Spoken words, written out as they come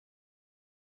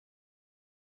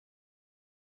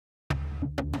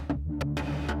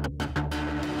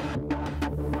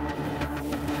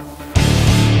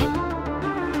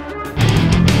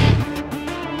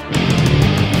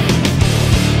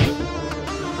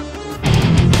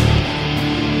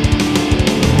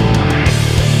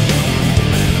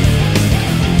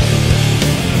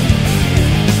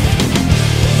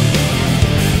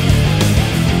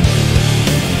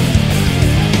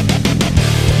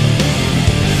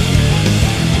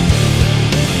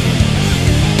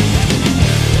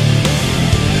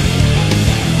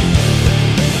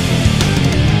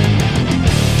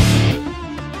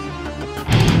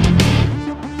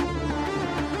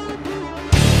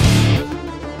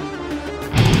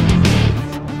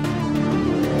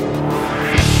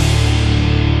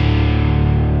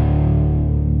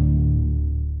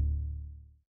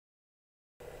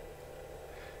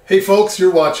Hey folks,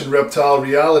 you're watching Reptile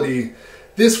Reality.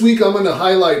 This week I'm going to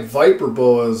highlight viper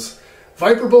boas.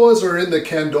 Viper boas are in the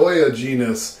Candoya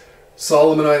genus.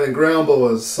 Solomon Island ground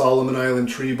boas, Solomon Island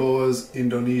tree boas,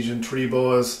 Indonesian tree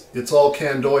boas. It's all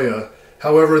Candoya.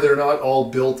 However, they're not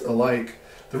all built alike.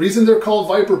 The reason they're called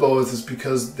viper boas is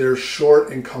because they're short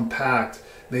and compact.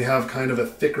 They have kind of a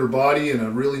thicker body and a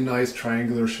really nice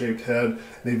triangular shaped head.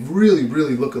 They really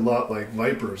look a lot like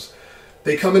vipers.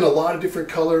 They come in a lot of different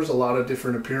colors, a lot of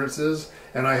different appearances,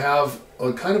 and I have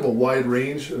a kind of a wide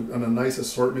range and a nice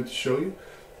assortment to show you.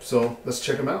 So let's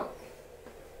check them out.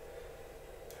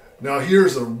 Now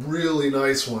here's a really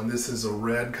nice one. This is a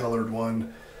red colored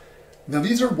one. Now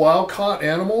these are wild caught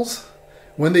animals.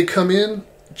 When they come in,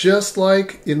 just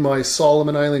like in my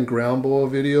Solomon Island ground boa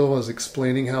video, I was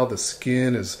explaining how the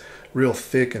skin is real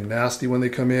thick and nasty when they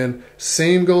come in.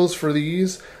 Same goes for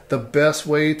these. The best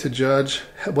way to judge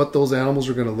what those animals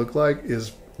are going to look like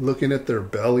is looking at their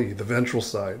belly, the ventral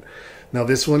side. Now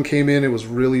this one came in, it was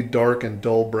really dark and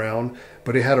dull brown,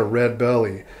 but it had a red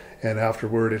belly, and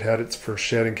afterward it had its first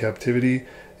shed in captivity,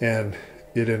 and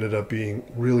it ended up being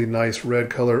really nice red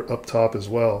color up top as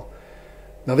well.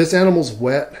 Now this animal's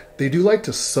wet. They do like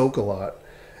to soak a lot,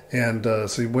 and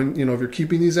so when if you're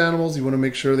keeping these animals, you want to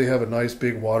make sure they have a nice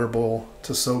big water bowl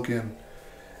to soak in.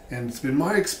 And it's been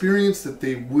my experience that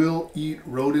they will eat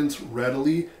rodents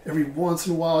readily. Every once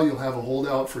in a while you'll have a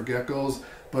holdout for geckos,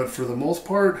 but for the most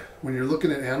part, when you're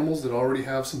looking at animals that already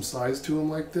have some size to them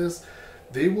like this,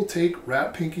 they will take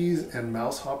rat pinkies and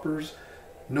mouse hoppers,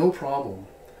 no problem.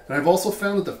 And I've also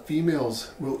found that the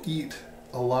females will eat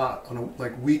a lot on a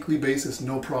weekly basis,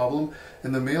 no problem.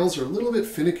 And the males are a little bit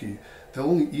finicky. They'll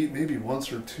only eat maybe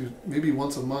once or two, maybe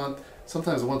once a month,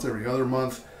 sometimes once every other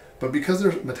month. But because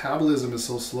their metabolism is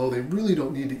so slow, they really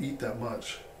don't need to eat that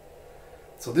much.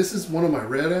 So this is one of my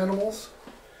red animals.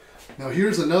 Now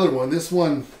here's another one. This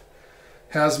one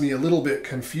has me a little bit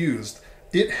confused.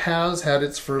 It has had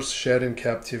its first shed in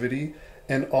captivity,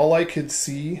 and all I could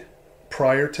see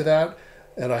prior to that,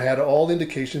 and I had all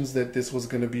indications that this was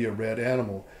going to be a red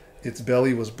animal. Its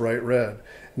belly was bright red.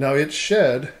 Now it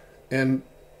shed, and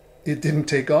it didn't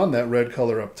take on that red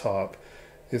color up top.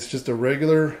 It's just a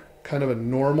regular, kind of a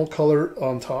normal color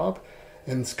on top,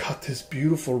 and it's got this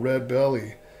beautiful red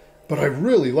belly. But I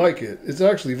really like it. It's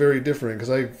actually very different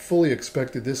because I fully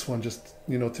expected this one just,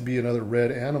 to be another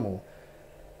red animal.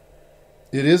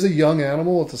 It is a young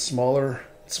animal. It's a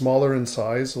smaller in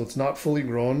size, so it's not fully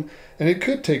grown, and it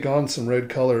could take on some red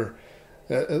color,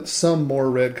 some more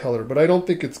red color, but I don't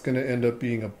think it's going to end up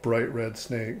being a bright red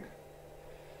snake.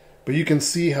 But you can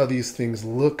see how these things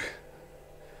look.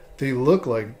 They look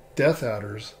like death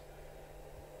adders.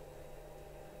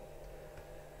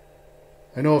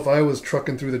 I know if I was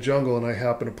trucking through the jungle and I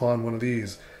happened upon one of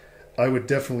these, I would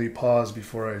definitely pause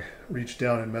before I reached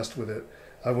down and messed with it.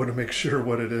 I want to make sure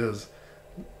what it is.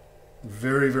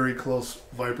 Very close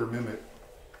viper mimic.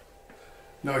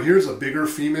 Now here's a bigger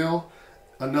female.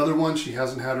 Another one, she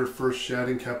hasn't had her first shed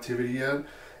in captivity yet,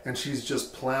 and she's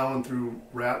just plowing through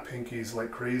rat pinkies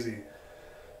like crazy.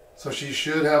 So she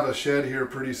should have a shed here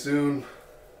pretty soon.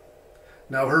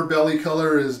 Now her belly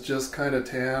color is just kind of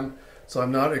tan, so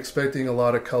I'm not expecting a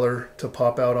lot of color to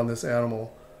pop out on this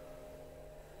animal.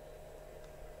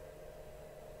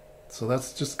 So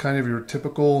that's just kind of your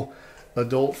typical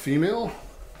adult female.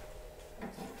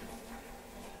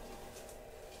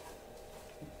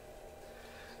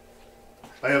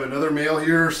 I have another male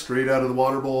here, straight out of the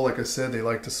water bowl. Like I said, they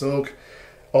like to soak.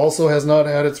 Also has not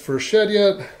had its first shed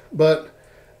yet, but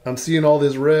I'm seeing all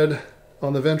this red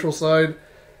on the ventral side.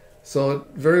 So it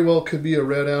very well could be a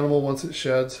red animal once it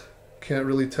sheds. Can't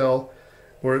really tell.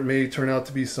 Or it may turn out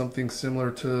to be something similar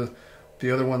to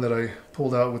the other one that I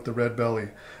pulled out with the red belly.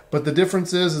 But the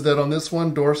difference is that on this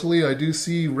one, dorsally, I do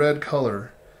see red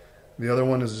color. The other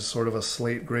one is just sort of a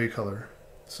slate gray color.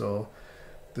 So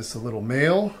this is a little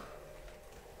male.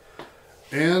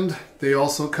 And they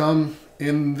also come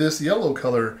in this yellow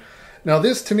color. Now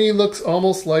this to me looks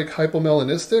almost like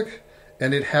hypomelanistic,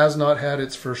 and it has not had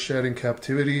its first shed in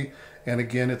captivity. And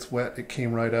again, it's wet. It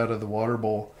came right out of the water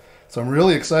bowl. So I'm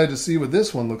really excited to see what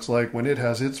this one looks like when it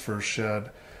has its first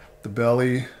shed. The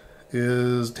belly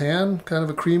is tan, kind of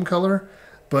a cream color,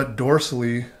 but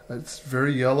dorsally it's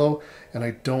very yellow, and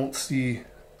I don't see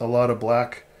a lot of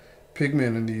black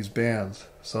pigment in these bands.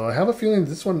 So I have a feeling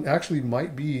this one actually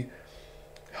might be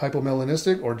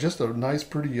hypomelanistic or just a nice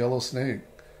pretty yellow snake.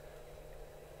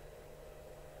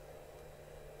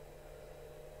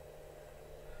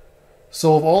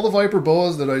 So of all the viper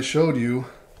boas that I showed you,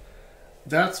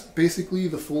 that's basically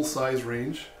the full size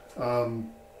range.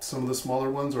 Some of the smaller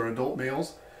ones are adult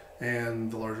males and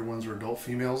the larger ones are adult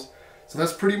females. So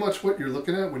that's pretty much what you're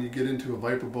looking at when you get into a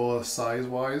viper boa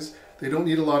size-wise. They don't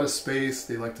need a lot of space.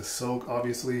 They like to soak,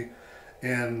 obviously,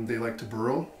 and they like to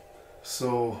burrow.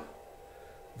 So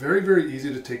very, very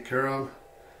easy to take care of.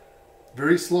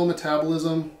 Very slow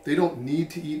metabolism. They don't need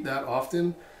to eat that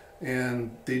often,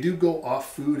 and they do go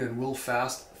off food and will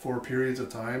fast for periods of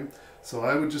time. So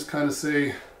I would just kind of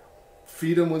say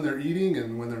feed them when they're eating,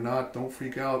 and when they're not, don't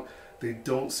freak out. They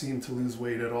don't seem to lose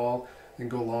weight at all and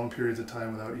go long periods of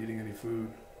time without eating any food.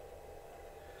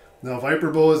 Now, viper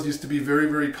boas used to be very,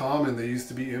 very common. They used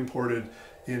to be imported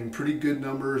in pretty good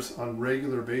numbers on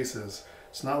regular basis.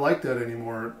 It's not like that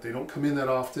anymore. They don't come in that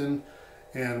often,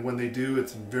 and when they do,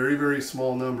 it's in very, very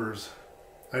small numbers.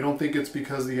 I don't think it's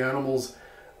because the animals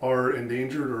are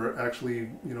endangered or actually,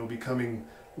 becoming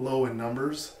low in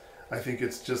numbers. I think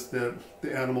it's just that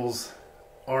the animals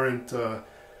aren't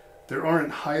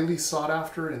highly sought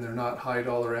after, and they're not high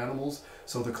dollar animals,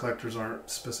 so the collectors aren't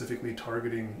specifically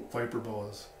targeting viper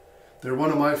boas. They're one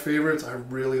of my favorites. I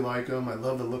really like them. I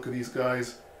love the look of these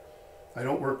guys. I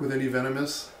don't work with any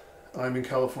venomous. I'm in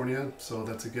California, so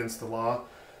that's against the law.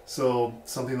 So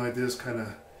something like this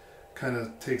kind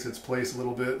of takes its place a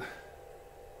little bit.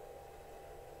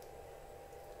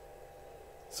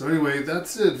 So anyway,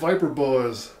 that's it. Viper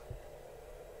boas.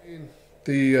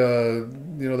 They're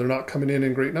not coming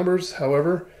in great numbers.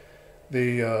 However,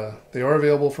 they are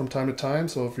available from time to time.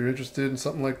 So if you're interested in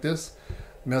something like this,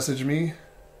 message me.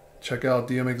 Check out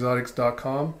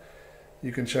dmexotics.com.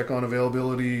 You can check on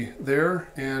availability there,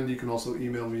 and you can also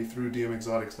email me through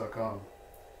dmexotics.com.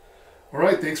 All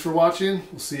right, thanks for watching.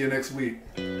 We'll see you next week.